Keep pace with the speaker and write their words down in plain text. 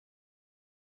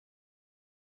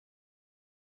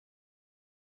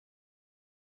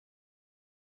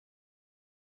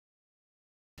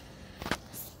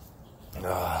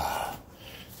Ah,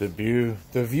 the view.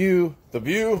 To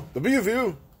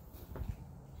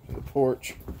the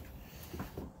porch.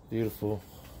 Beautiful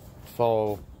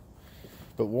fall,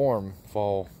 but warm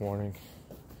fall morning.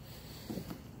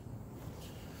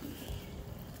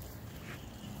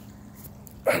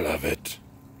 I love it.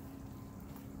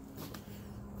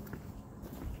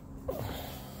 I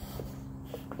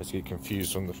just get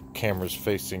confused when the camera's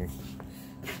facing. In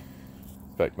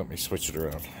fact, let me switch it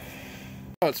around.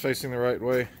 Oh, it's facing the right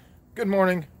way. Good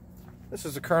morning. This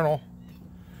is the Colonel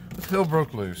with Hell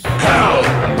Broke Loose. Hell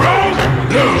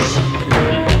Broke Loose!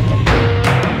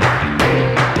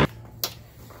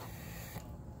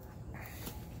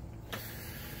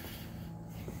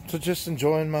 So just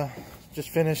enjoying just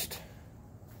finished.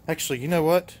 Actually, you know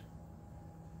what?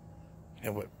 You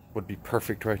know what would be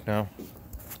perfect right now?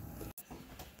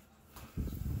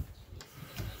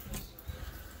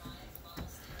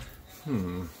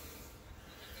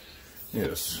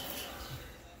 Yes.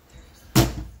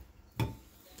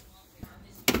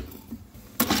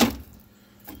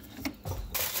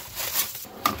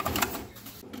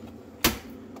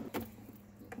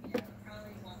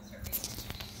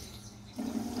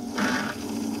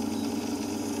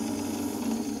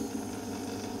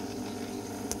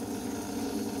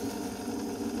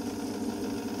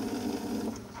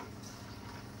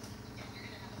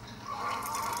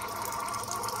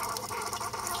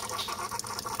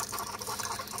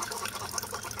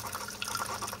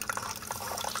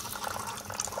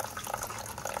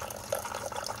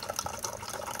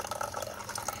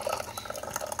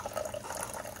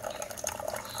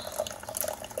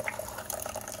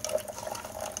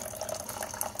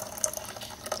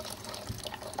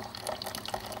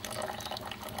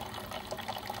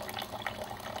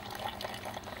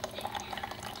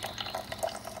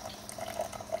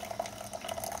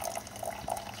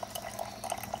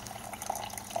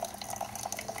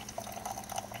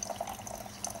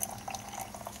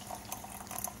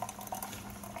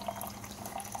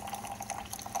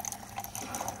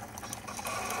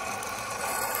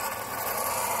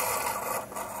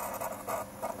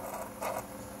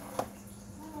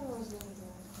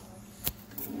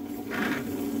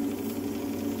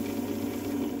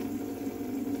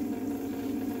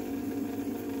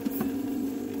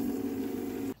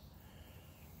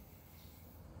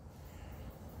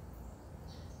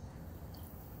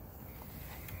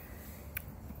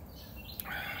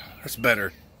 That's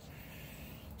better.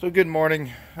 So good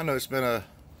morning. I know it's been a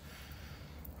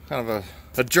kind of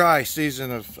a dry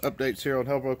season of updates here on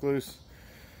Hell Broke Loose.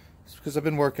 It's because I've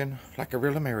been working like a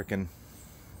real American.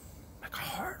 Like a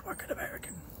hard working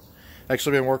American.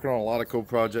 Actually been working on a lot of cool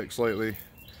projects lately.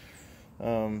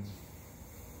 Both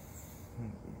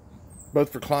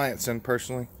for clients and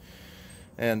personally.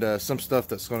 And some stuff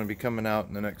that's going to be coming out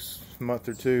in the next month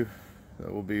or two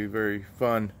that will be very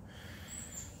fun.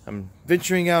 I'm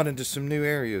venturing out into some new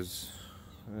areas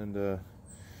and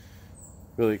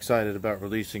really excited about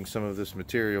releasing some of this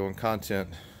material and content.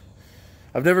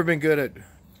 I've never been good at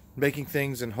making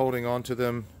things and holding on to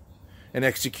them and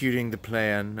executing the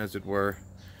plan, as it were.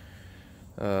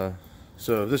 So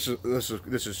this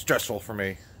is stressful for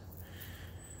me,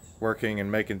 working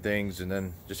and making things and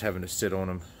then just having to sit on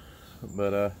them.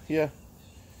 But yeah,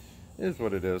 it is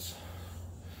what it is.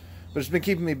 But it's been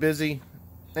keeping me busy.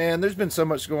 And there's been so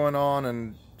much going on,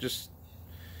 and just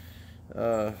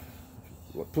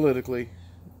politically,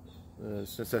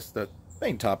 since that's the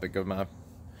main topic of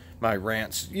my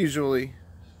rants usually.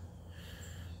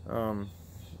 That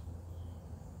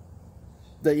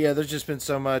yeah, there's just been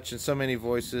so much and so many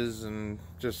voices, and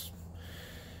just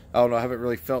I don't know. I haven't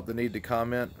really felt the need to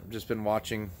comment. I've just been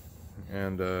watching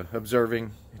and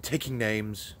observing, taking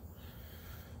names.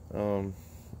 Haven't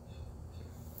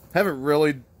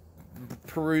really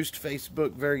perused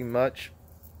Facebook very much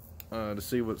to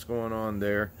see what's going on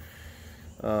there.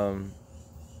 There's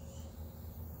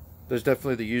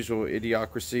definitely the usual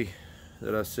idiocracy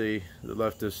that I see, the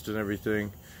leftist and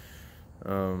everything.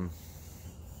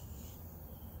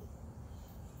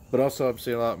 But also I'm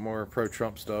seeing a lot more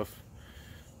pro-Trump stuff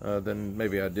than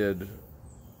maybe I did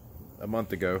a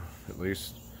month ago, at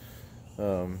least.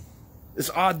 It's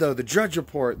odd though, the Drudge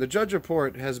Report. The Drudge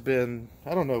Report has been,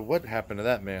 I don't know what happened to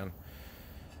that man.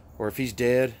 Or if he's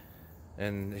dead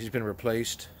and he's been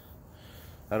replaced.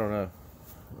 I don't know.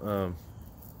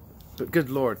 But good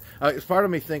Lord. Part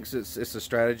of me thinks it's a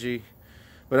strategy.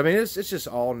 But I mean, it's just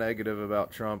all negative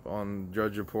about Trump on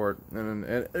Drudge Report and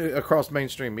across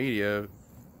mainstream media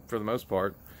for the most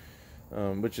part.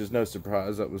 Which is no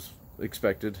surprise. That was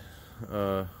expected.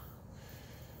 But,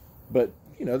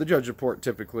 you know, the Drudge Report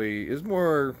typically is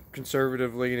more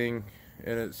conservative leaning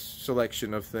in its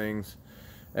selection of things.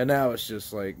 And now it's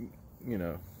just like, you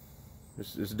know,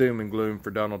 it's doom and gloom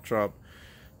for Donald Trump.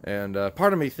 And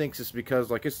part of me thinks it's because,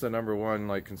 like, it's the #1,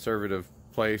 like, conservative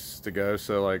place to go.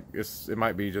 So, like, it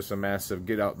might be just a massive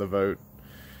get out the vote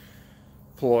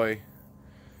ploy.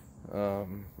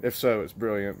 If so, it's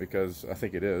brilliant, because I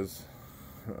think it is.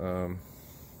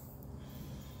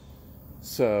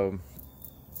 So,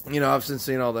 you know, I've since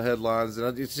seen all the headlines,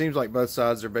 and it seems like both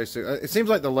sides are basically... It seems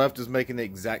like the left is making the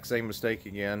exact same mistake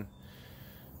again.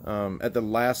 At the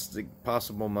last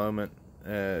possible moment.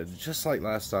 Just like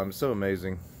last time. It's so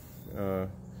amazing.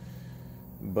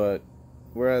 But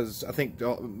whereas I think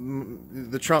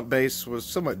the Trump base was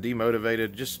somewhat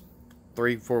demotivated just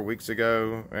 3-4 weeks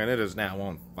ago, and it is now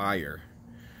on fire.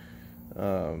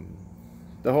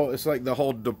 It's like the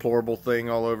whole deplorable thing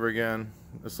all over again.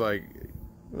 It's like,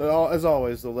 as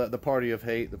always, the party of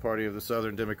hate, the party of the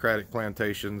Southern Democratic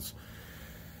plantations,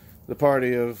 the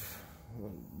party of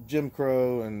Jim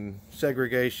Crow and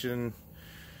segregation,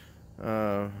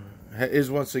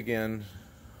 is once again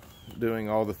doing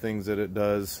all the things that it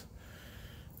does,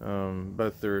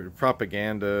 both through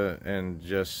propaganda and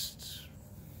just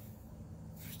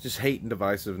hate and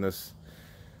divisiveness.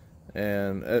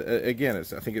 And again, I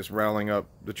think it's rallying up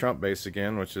the Trump base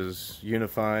again, which is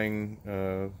unifying.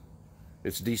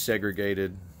 It's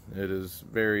desegregated. It is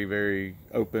very, very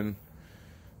open.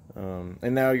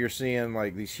 And now you're seeing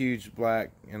like these huge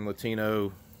black and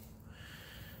Latino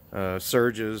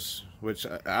surges, which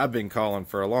I've been calling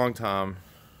for a long time,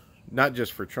 not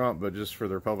just for Trump, but just for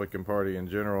the Republican Party in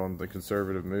general and the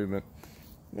conservative movement.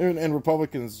 And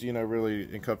Republicans, you know,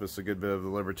 really encompass a good bit of the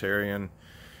libertarian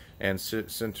and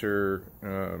center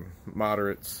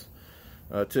moderates.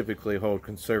 Typically hold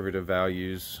conservative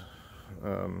values,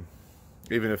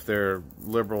 even if they're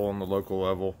liberal on the local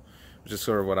level, which is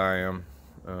sort of what I am.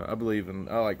 I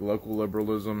like local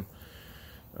liberalism.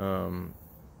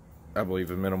 I believe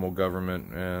in minimal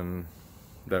government, and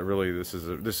that really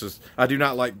I do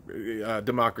not like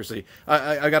democracy.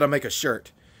 I got to make a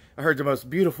shirt. I heard the most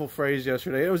beautiful phrase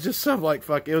yesterday. It was just some like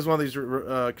it was one of these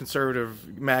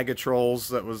conservative MAGA trolls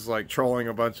that was like trolling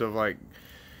a bunch of like,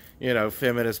 you know,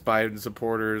 feminist Biden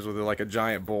supporters with like a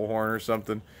giant bullhorn or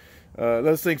something.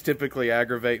 Those things typically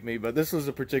aggravate me, but this was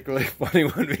a particularly funny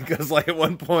one because like at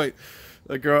one point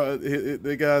the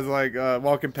guy's like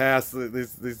walking past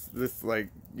this like,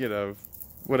 you know,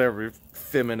 whatever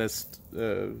feminist,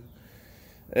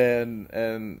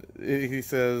 and he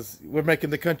says, "We're making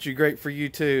the country great for you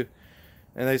too,"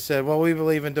 and they said, "Well, we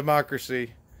believe in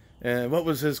democracy." And what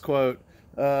was his quote?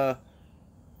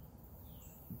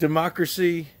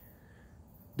 Democracy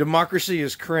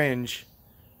is cringe.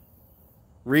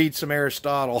 Read some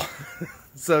Aristotle.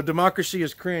 So democracy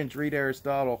is cringe. Read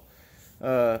Aristotle.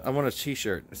 I want a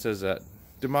t-shirt that says that.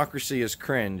 Democracy is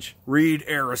cringe. Read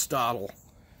Aristotle.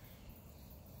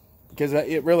 Because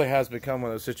it really has become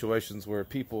one of those situations where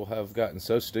people have gotten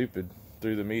so stupid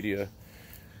through the media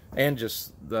and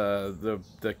just the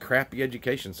crappy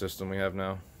education system we have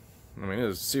now. I mean, it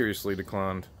has seriously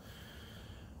declined.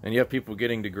 And you have people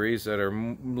getting degrees that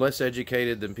are less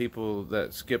educated than people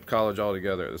that skip college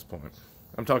altogether at this point.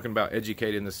 I'm talking about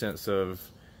educated in the sense of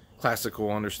classical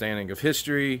understanding of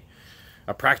history,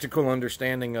 a practical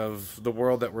understanding of the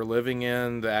world that we're living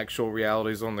in, the actual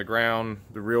realities on the ground,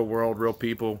 the real world, real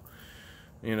people.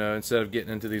 You know, instead of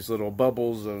getting into these little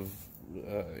bubbles of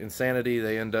insanity,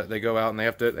 they go out and they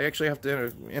actually have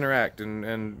to interact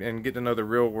and get to know the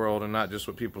real world and not just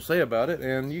what people say about it,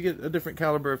 and you get a different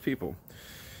caliber of people.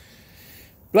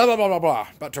 Blah blah blah blah blah.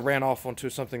 About to ran off onto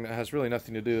something that has really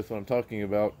nothing to do with what I'm talking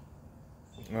about,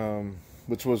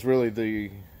 which was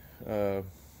really I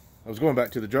was going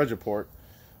back to the Drudge Report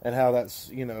and how that's,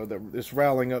 you know, it's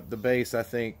rallying up the base, I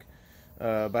think,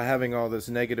 by having all this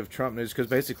negative Trump news, because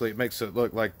basically it makes it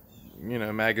look like, you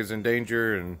know, MAGA's in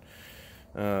danger and,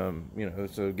 you know,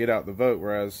 so get out the vote.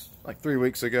 Whereas like 4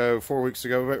 weeks ago,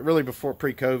 but really before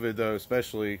pre-COVID though,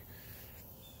 especially,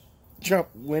 Trump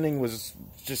winning was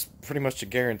just pretty much a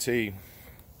guarantee.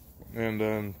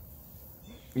 And,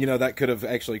 you know, that could have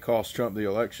actually cost Trump the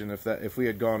election if we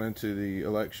had gone into the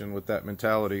election with that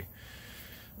mentality.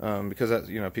 Because that,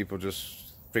 you know, people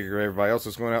just figure everybody else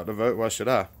is going out to vote, why should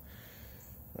I?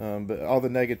 But all the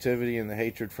negativity and the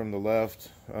hatred from the left,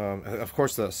 of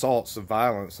course the assaults of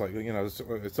violence, like, you know,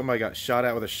 somebody got shot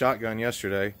at with a shotgun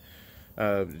yesterday,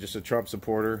 just a Trump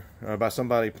supporter, by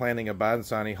somebody planting a Biden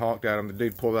sign. He honked at him, the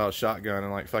dude pulled out a shotgun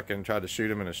and like fucking tried to shoot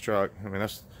him in his truck. I mean,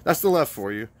 that's the left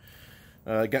for you.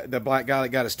 Got the black guy that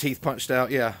got his teeth punched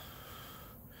out, yeah.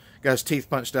 Got his teeth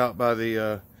punched out by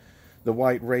the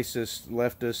white racist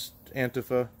leftist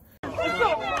Antifa.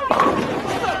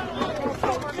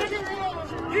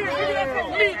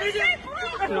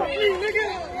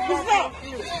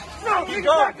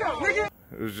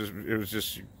 It was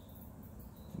just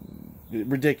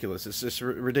ridiculous. It's just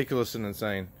ridiculous and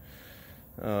insane.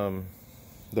 The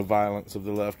violence of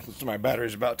the left. So my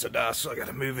battery's about to die, so I got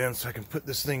to move in so I can put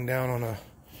this thing down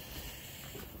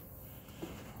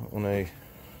on a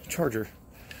charger.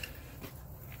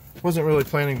 Wasn't really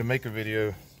planning to make a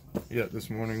video yet this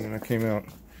morning when I came out.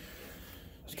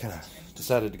 Just kind of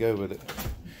decided to go with it.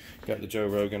 Got the Joe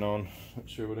Rogan on. Not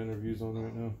sure what interview's on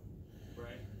right now.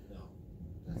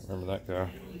 I don't remember that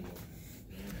guy.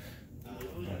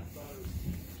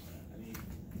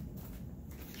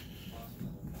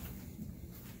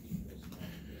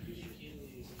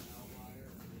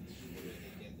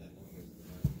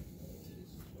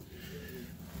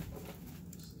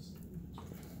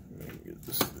 Get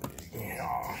this thing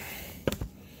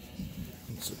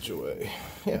in such a way.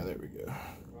 Yeah, there we go.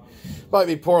 Might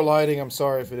be poor lighting. I'm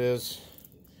sorry if it is.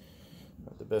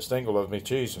 Not the best angle of me.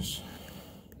 Jesus.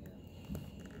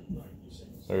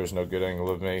 There is no good angle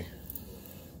of me.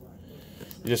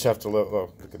 You just have to look.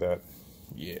 Oh, look at that.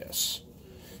 Yes.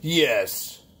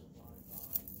 Yes.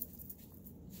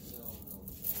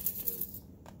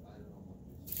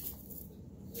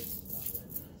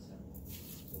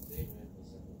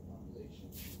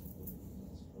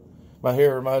 My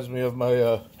hair reminds me of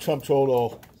my Trump troll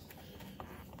doll.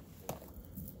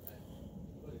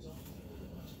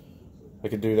 I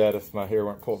could do that if my hair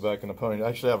weren't pulled back in a pony. I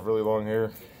actually have really long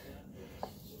hair.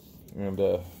 And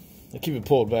I keep it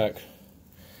pulled back.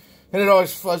 And it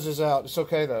always fuzzes out. It's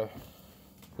okay though.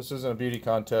 This isn't a beauty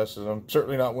contest, and I'm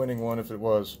certainly not winning one if it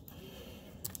was.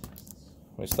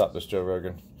 Let me stop this Joe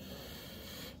Rogan.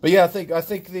 But yeah, I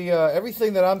think the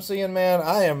everything that I'm seeing, man,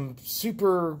 I am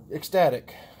super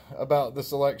ecstatic about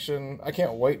this election. I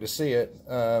can't wait to see it.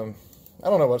 I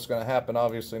don't know what's going to happen.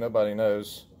 Obviously, nobody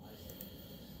knows.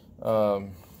 But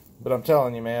I'm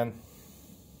telling you, man,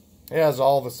 it has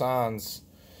all the signs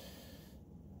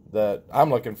that I'm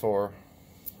looking for.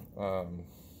 And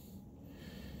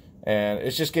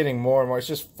it's just getting more and more. It's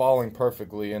just falling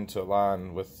perfectly into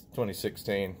line with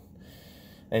 2016.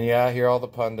 And yeah, I hear all the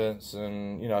pundits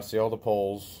and, you know, I see all the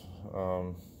polls.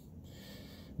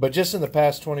 But just in the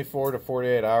past 24 to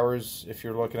 48 hours, if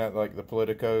you're looking at like the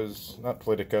Politicos, not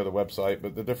Politico, the website,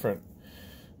 but the different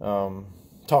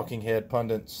talking head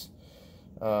pundits,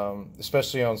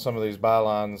 especially on some of these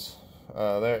bylines,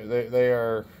 they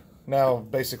are now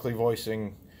basically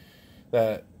voicing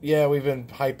that, yeah, we've been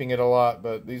hyping it a lot,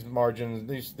 but these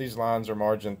margins, these lines are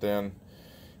margin thin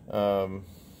on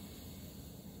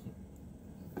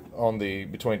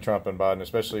between Trump and Biden,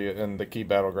 especially in the key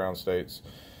battleground states.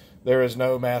 There is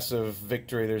no massive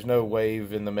victory. There's no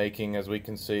wave in the making, as we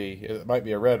can see. It might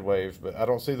be a red wave, but I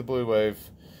don't see the blue wave.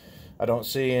 I don't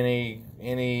see any.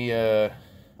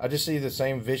 I just see the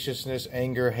same viciousness,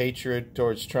 anger, hatred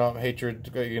towards Trump,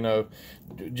 hatred, you know,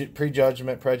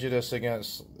 prejudgment, prejudice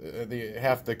against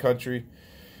half the country,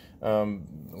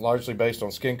 largely based on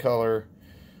skin color,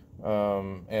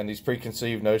 and these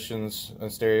preconceived notions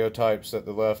and stereotypes that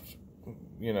the left,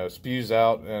 you know, spews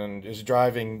out and is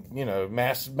driving, you know,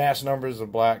 mass numbers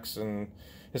of blacks and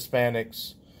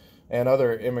Hispanics and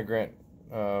other immigrant,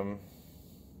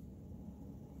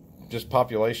 just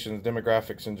populations,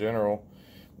 demographics in general,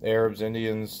 Arabs,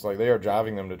 Indians, like they are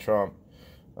driving them to Trump.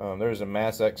 There's a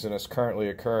mass exodus currently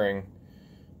occurring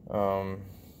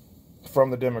from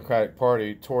the Democratic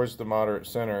Party towards the moderate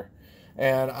center.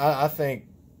 And I think,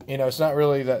 you know, it's not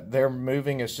really that they're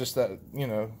moving, it's just that, you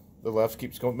know, the left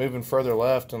keeps moving further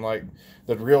left, and like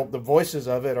the voices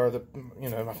of it are the, you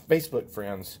know, my Facebook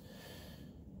friends.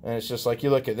 And it's just like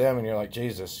you look at them and you're like,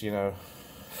 Jesus, you know,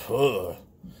 ugh.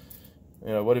 You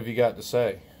know, what have you got to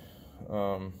say?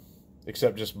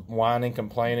 Except just whining,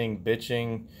 complaining,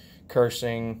 bitching,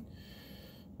 cursing,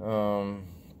 and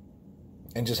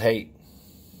just hate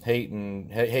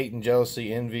and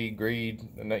jealousy, envy, greed,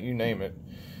 and that, you name it.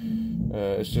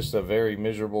 It's just a very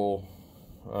miserable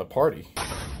party.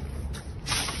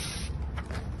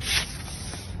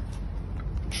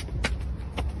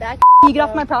 Can you get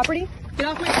off my property? Get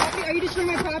off my property? Are you destroying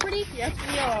my property? Yes,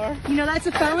 we are. You know that's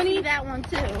a felony? That one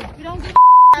too. You don't get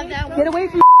that one. Get away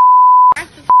from Back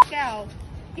the out.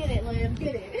 Get it, Liam.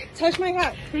 Get it. Touch my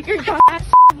hat. Take your ass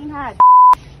hat.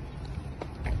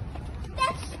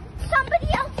 That's somebody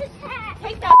else's hat.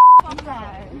 Take that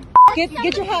hat.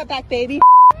 Get your hat back, baby.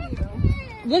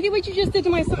 Look at what you just did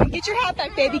to my son. Get your hat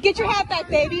back, baby. Get your hat back,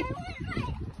 baby. I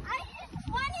just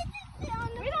wanted to sit on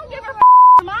the We don't give floor.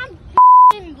 a mom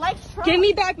likes Trump. Give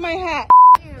me back my hat.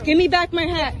 Give me back my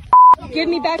hat. Give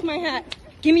me back my hat.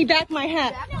 Give me back my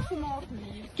hat.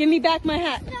 Give me back my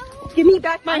hat. Give me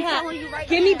back my hat.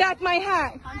 Give me back my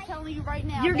hat. telling you right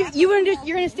now. You're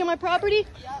gonna steal my property?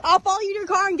 Yep. I'll follow you to your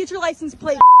car and get your license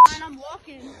plate. And I'm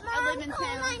walking. I live in Call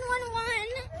town.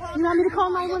 911. You want me to call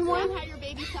 911? How your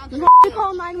baby sounds You like want me to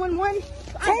call 911?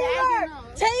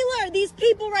 Taylor, these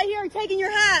people right here are taking your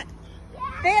hat.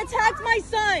 They attacked my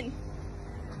son.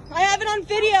 I have it on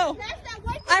video.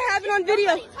 I have it on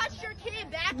video. Somebody touched your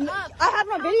kid. Back up. I have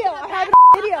it on video. I have it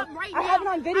on video. I have it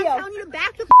on video. I'm telling you to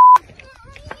back the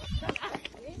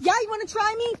Yeah, you want to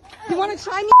try me? You want to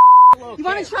try me? You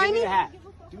want to try me?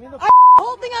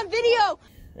 Whole thing on video.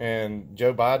 And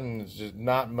Joe Biden is just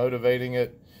not motivating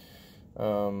it.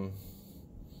 Now,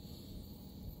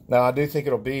 I do think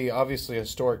it'll be obviously a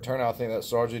historic turnout. I think that's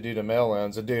largely due to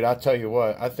mail-ins. And, dude, I tell you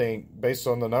what, I think based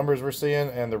on the numbers we're seeing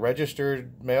and the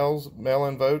registered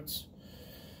mail-in votes,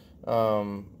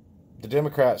 the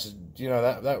Democrats, you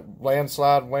know, that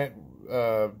landslide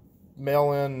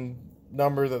mail-in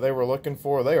number that they were looking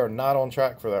for, they are not on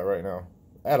track for that right now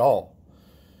at all.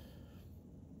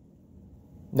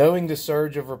 Knowing the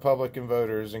surge of Republican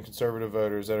voters and conservative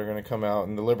voters that are going to come out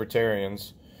and the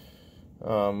libertarians,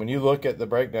 when you look at the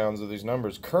breakdowns of these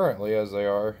numbers currently as they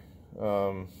are,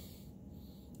 I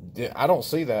don't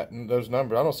see that in those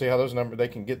numbers. I don't see how those numbers, they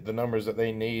can get the numbers that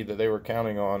they need, that they were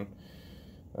counting on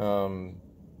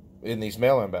in these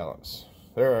mail-in ballots.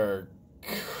 There are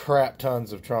crap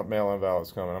tons of Trump mail-in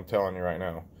ballots coming, I'm telling you right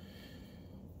now.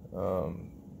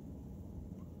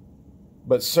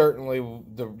 But certainly,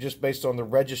 just based on the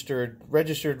registered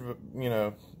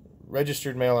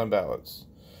mail-in ballots.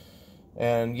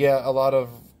 And yeah, a lot of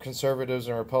conservatives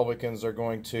and Republicans are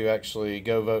going to actually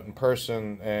go vote in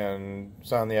person and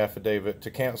sign the affidavit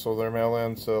to cancel their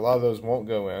mail-in, so a lot of those won't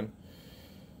go in.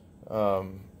 But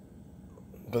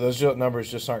those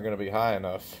numbers just aren't going to be high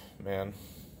enough, man.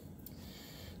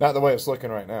 Not the way it's looking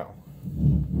right now.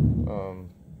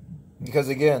 Because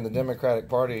again, the Democratic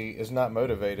Party is not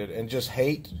motivated, and just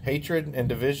hatred and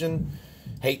division,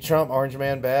 hate Trump, orange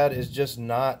man bad, is just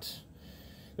not,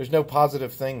 there's no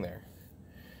positive thing there.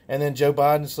 And then Joe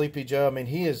Biden, Sleepy Joe, I mean,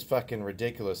 he is fucking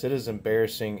ridiculous. It is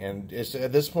embarrassing, and it's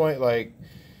at this point, like,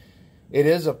 it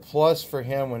is a plus for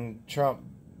him when Trump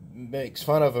makes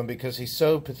fun of him because he's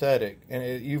so pathetic,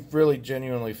 and you really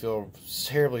genuinely feel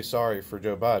terribly sorry for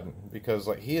Joe Biden because,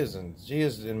 like, he is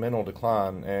in mental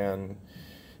decline, and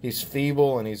he's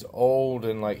feeble, and he's old,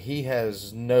 and, like, he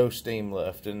has no steam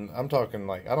left. And I'm talking,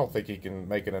 like, I don't think he can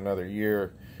make it another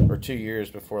year or 2 years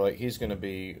before, like, he's going to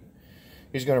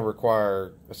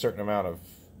require a certain amount of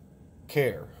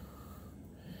care.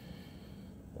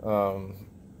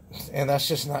 And that's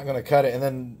just not going to cut it. And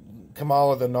then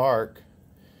Kamala the narc,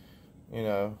 you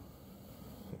know,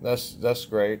 that's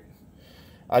great.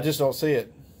 I just don't see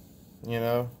it. You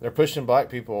know, they're pushing black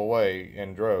people away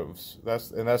in droves.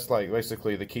 That's like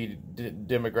basically the key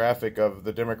demographic of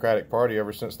the Democratic Party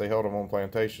ever since they held them on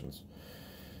plantations.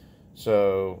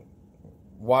 So,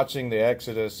 watching the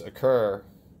exodus occur,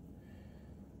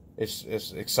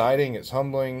 it's exciting, it's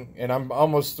humbling, and I'm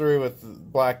almost through with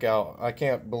Blackout. I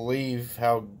can't believe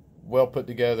how well put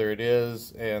together it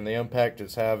is and the impact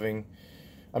it's having.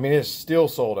 I mean, it's still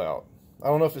sold out. I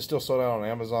don't know if it's still sold out on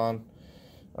Amazon.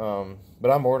 But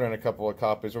I'm ordering a couple of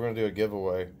copies. We're going to do a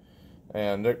giveaway,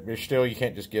 and they're still, you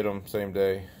can't just get them same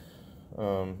day.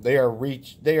 They are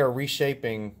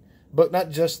reshaping, but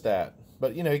not just that.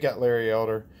 But you know, you got Larry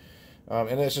Elder,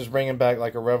 and this is bringing back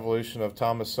like a revolution of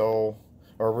Thomas Sowell,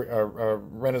 or a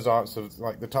renaissance of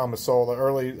like the Thomas Sowell, the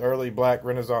early black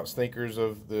Renaissance thinkers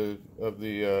of the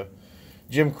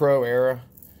Jim Crow era.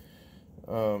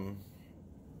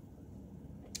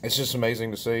 It's just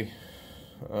amazing to see.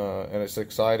 And it's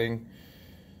exciting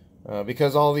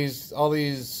because all these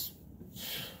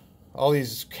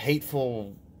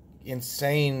hateful,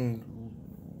 insane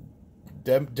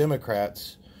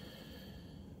Democrats,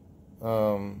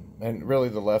 and really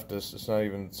the leftists. It's not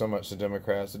even so much the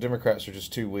Democrats. The Democrats are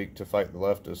just too weak to fight the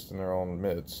leftists in their own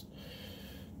midst.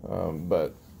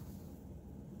 But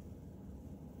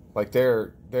like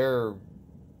their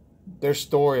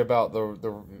story about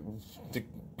the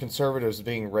conservatives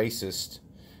being racist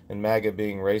and MAGA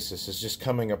being racist is just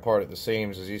coming apart at the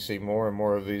seams as you see more and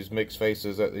more of these mixed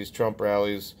faces at these Trump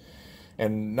rallies,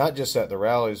 and not just at the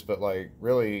rallies, but like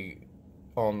really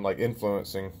on like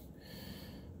influencing.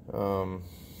 I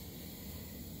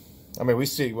mean, we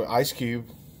see what Ice Cube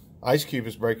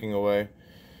is breaking away,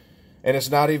 and it's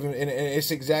not even, and it's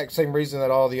the exact same reason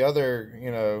that all the other,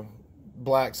 you know,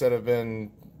 blacks that have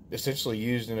been essentially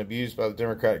used and abused by the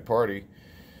Democratic Party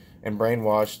and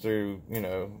brainwashed through, you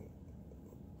know,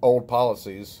 old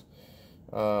policies,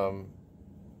 they're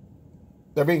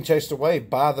being chased away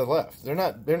by the left.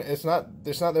 It's not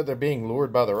that they're being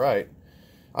lured by the right.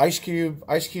 Ice Cube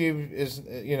is,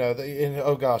 you know,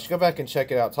 oh gosh, go back and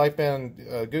check it out. Type in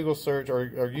Google search or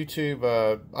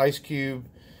YouTube Ice Cube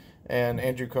and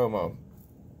Andrew Cuomo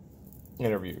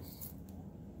interview.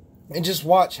 And just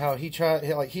watch how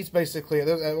he's basically,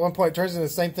 at one point, it turns into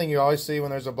the same thing you always see when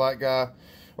there's a black guy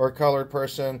or a colored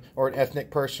person or an ethnic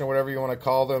person or whatever you want to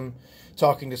call them,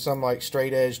 talking to some like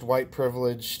straight-edged, white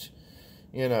privileged,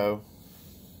 you know,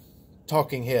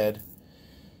 talking head.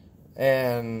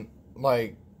 And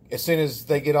like, as soon as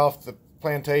they get off the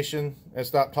plantation and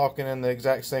stop talking in the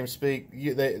exact same speak,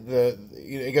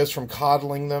 it goes from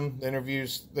coddling them, the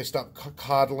interviews, they stop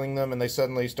coddling them and they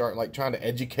suddenly start like trying to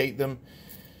educate them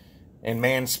and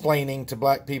mansplaining to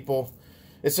black people.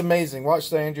 It's amazing. Watch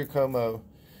the Andrew Cuomo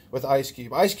with Ice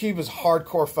Cube. Ice Cube is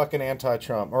hardcore fucking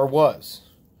anti-Trump, or was.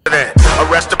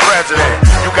 Arrest the president.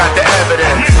 You got the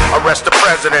evidence. Arrest the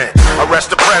president. Arrest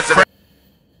the president.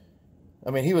 I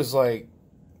mean, he was like,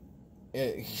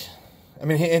 I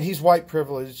mean, and he's white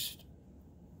privileged.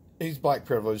 He's black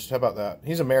privileged. How about that?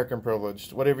 He's American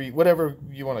privileged. Whatever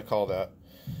you want to call that.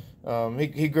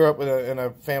 He grew up in a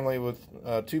family with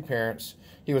 2 parents.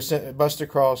 He was bused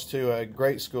across to a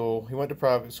great school. He went to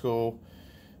private school.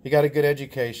 He got a good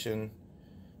education.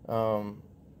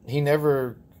 He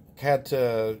never had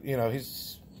to, you know,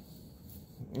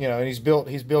 and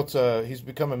he's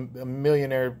become a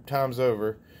millionaire times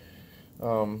over.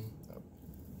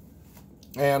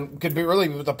 And could be really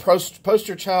the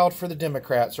poster child for the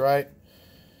Democrats, right?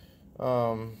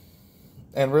 And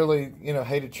really, you know,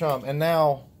 hated Trump. And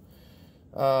now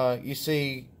you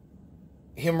see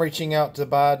him reaching out to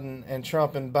Biden and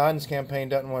Trump, and Biden's campaign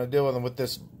doesn't want to deal with him with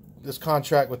this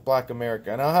contract with Black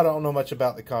America. And I don't know much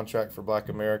about the contract for Black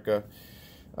America.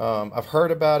 I've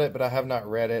heard about it, but I have not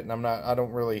read it, and I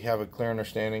don't really have a clear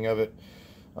understanding of it.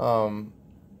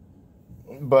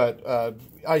 But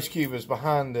Ice Cube is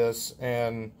behind this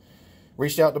and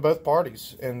reached out to both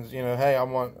parties, and you know, hey, I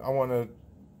want to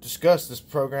discuss this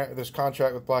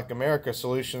contract with Black America,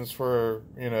 solutions for,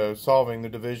 you know, solving the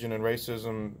division and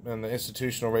racism and the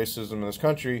institutional racism in this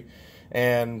country.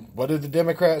 And what did the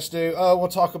Democrats do? Oh, we'll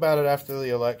talk about it after the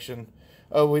election.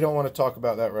 Oh, we don't want to talk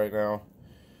about that right now.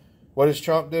 What does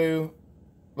Trump do?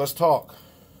 Let's talk.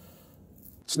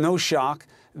 It's no shock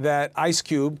that Ice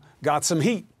Cube got some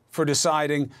heat for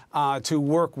deciding to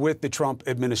work with the Trump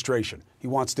administration. He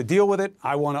wants to deal with it.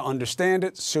 I want to understand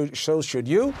it. So should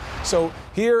you. So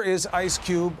here is Ice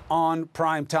Cube on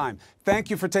Prime Time. Thank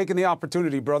you for taking the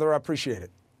opportunity, brother. I appreciate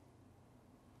it.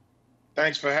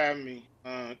 Thanks for having me.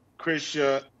 Chris,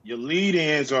 your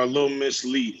lead-ins are a little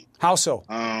misleading. How so?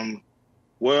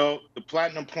 Well, the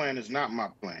Platinum Plan is not my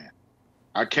plan.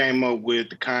 I came up with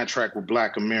the contract with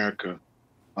Black America,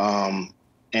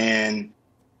 and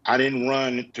I didn't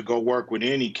run to go work with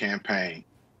any campaign.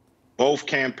 Both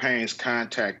campaigns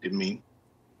contacted me.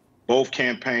 Both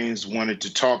campaigns wanted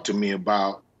to talk to me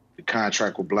about the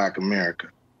contract with Black America.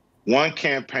 One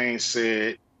campaign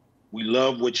said, we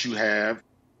love what you have,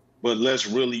 but let's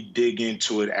really dig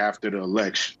into it after the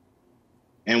election.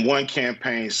 And one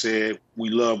campaign said, we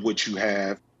love what you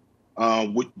have.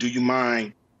 Do you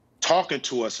mind talking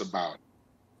to us about it?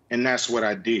 And that's what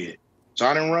I did. So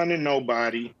I didn't run into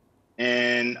nobody.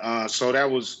 And so that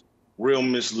was real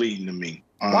misleading to me.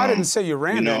 Well, I didn't say you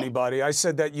ran to anybody. I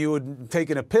said that you had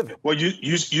taken a pivot. Well,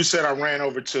 you said I ran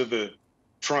over to the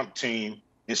Trump team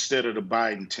instead of the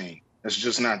Biden team. That's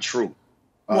just not true.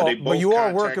 Well, but you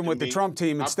are working with the Trump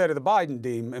team instead of the Biden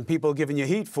team, and people are giving you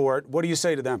heat for it. What do you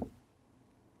say to them?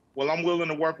 Well, I'm willing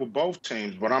to work with both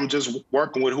teams, but I'm just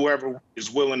working with whoever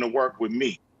is willing to work with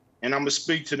me. And I'm going to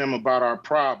speak to them about our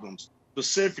problems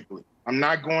specifically. I'm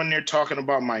not going there talking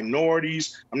about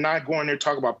minorities. I'm not going there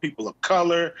talking about people of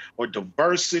color or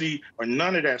diversity or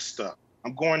none of that stuff.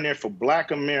 I'm going there for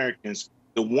Black Americans,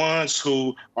 the ones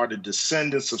who are the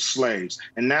descendants of slaves.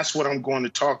 And that's what I'm going to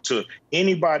talk to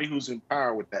anybody who's in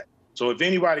power with that. So if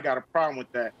anybody got a problem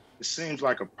with that, it seems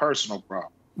like a personal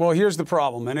problem. Well, here's the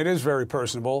problem, and it is very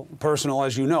personal,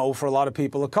 as you know, for a lot of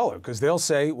people of color, because they'll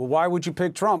say, well, why would you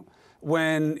pick Trump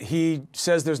when he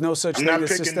says there's no such thing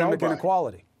as systemic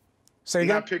inequality? Say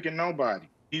again? I'm not picking nobody.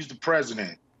 He's the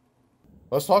president.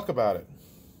 Let's talk about it.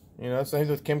 You know, things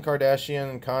with Kim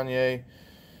Kardashian and Kanye.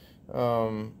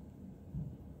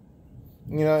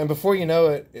 You know, and before you know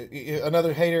it,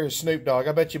 another hater is Snoop Dogg.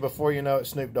 I bet you before you know it,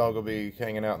 Snoop Dogg will be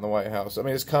hanging out in the White House. I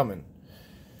mean, it's coming.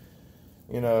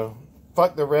 You know,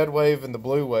 fuck the red wave and the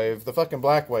blue wave. The fucking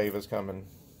black wave is coming.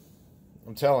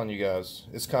 I'm telling you guys,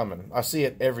 it's coming. I see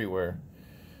it everywhere.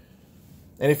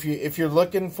 And if you're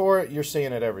looking for it, you're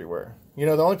seeing it everywhere. You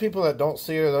know, the only people that don't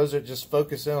see it are those that just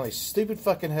focus in on these stupid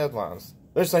fucking headlines.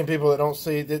 There's the same people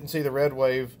that didn't see the red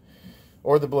wave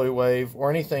or the blue wave or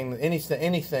anything.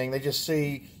 They just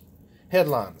see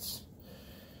headlines.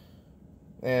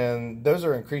 And those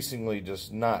are increasingly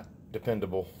just not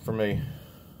dependable for me.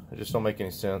 They just don't make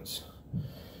any sense.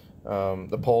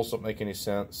 The polls don't make any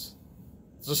sense.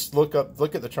 Just look at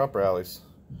the Trump rallies.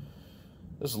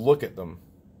 Just look at them.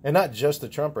 And not just the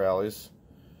Trump rallies.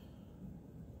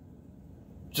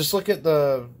 Just look at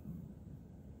the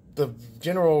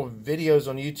general videos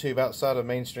on YouTube outside of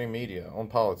mainstream media on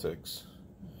politics.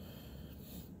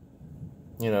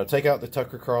 You know, take out the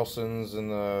Tucker Carlsons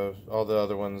and all the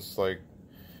other ones, like,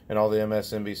 and all the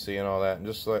MSNBC and all that, and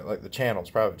just like the channels,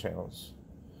 private channels.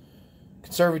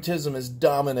 Conservatism is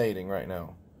dominating right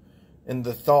now in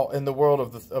the world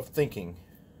of thinking,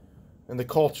 in the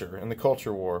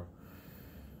culture war.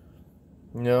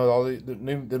 You know, all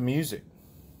the music,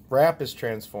 rap is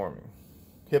transforming,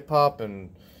 hip hop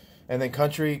and then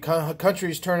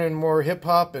country's turning more hip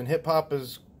hop, and hip hop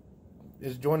is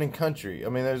joining country. I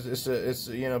mean, it's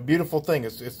you know, beautiful thing.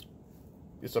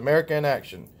 It's America in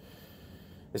action.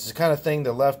 It's the kind of thing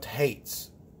the left hates,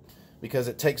 because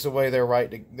it takes away their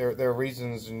right to their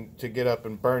reasons to get up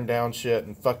and burn down shit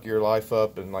and fuck your life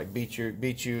up and like beat you,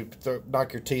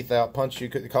 knock your teeth out, punch you,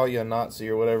 call you a Nazi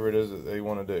or whatever it is that they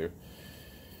want to do.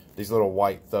 These little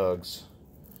white thugs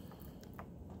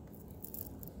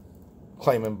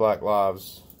claiming black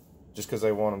lives just because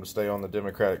they want them to stay on the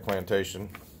Democratic plantation.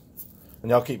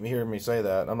 And y'all keep hearing me say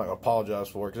that. I'm not going to apologize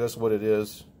for it, because that's what it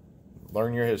is.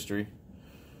 Learn your history.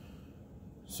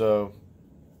 So,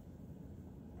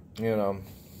 you know,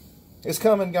 it's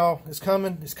coming, y'all. It's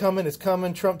coming. It's coming. It's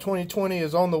coming. Trump 2020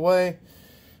 is on the way.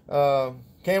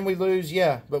 Can we lose?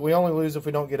 Yeah, but we only lose if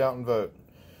we don't get out and vote.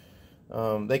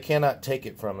 They cannot take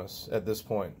it from us at this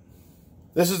point.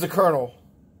 This is the Colonel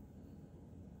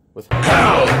with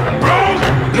Hell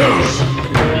Broke Loose.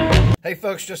 Hey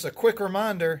folks, just a quick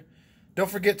reminder. Don't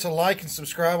forget to like and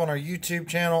subscribe on our YouTube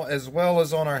channel, as well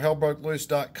as on our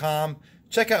hellbrokeloose.com.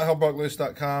 Check out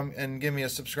hellbrokeloose.com and give me a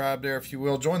subscribe there if you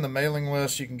will. Join the mailing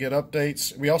list. You can get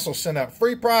updates. We also send out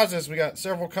free prizes. We got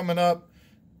several coming up.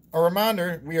 A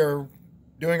reminder, we are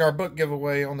doing our book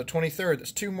giveaway on the 23rd.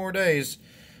 That's 2 more days.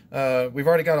 We've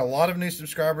already got a lot of new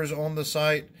subscribers on the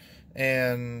site,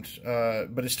 and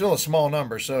but it's still a small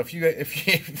number. So if you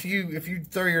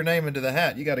throw your name into the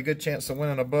hat, you got a good chance of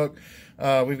winning a book.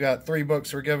 We've got 3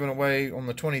 books we're giving away on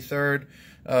the 23rd.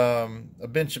 A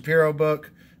Ben Shapiro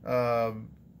book, the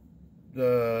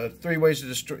 3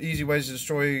 Easy Ways to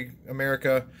Destroy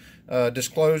America,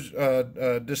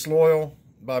 Disloyal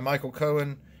by Michael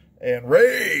Cohen, and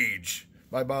Rage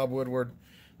by Bob Woodward.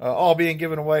 All being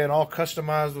given away and all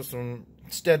customized with some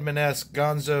Stedman-esque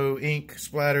Gonzo ink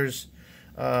splatters.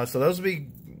 So those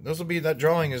will be that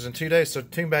drawing is in 2 days. So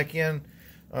tune back in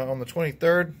on the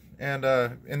 23rd. And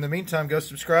in the meantime, go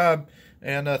subscribe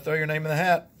and throw your name in the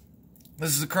hat. This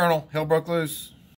is the Colonel. Hell broke loose.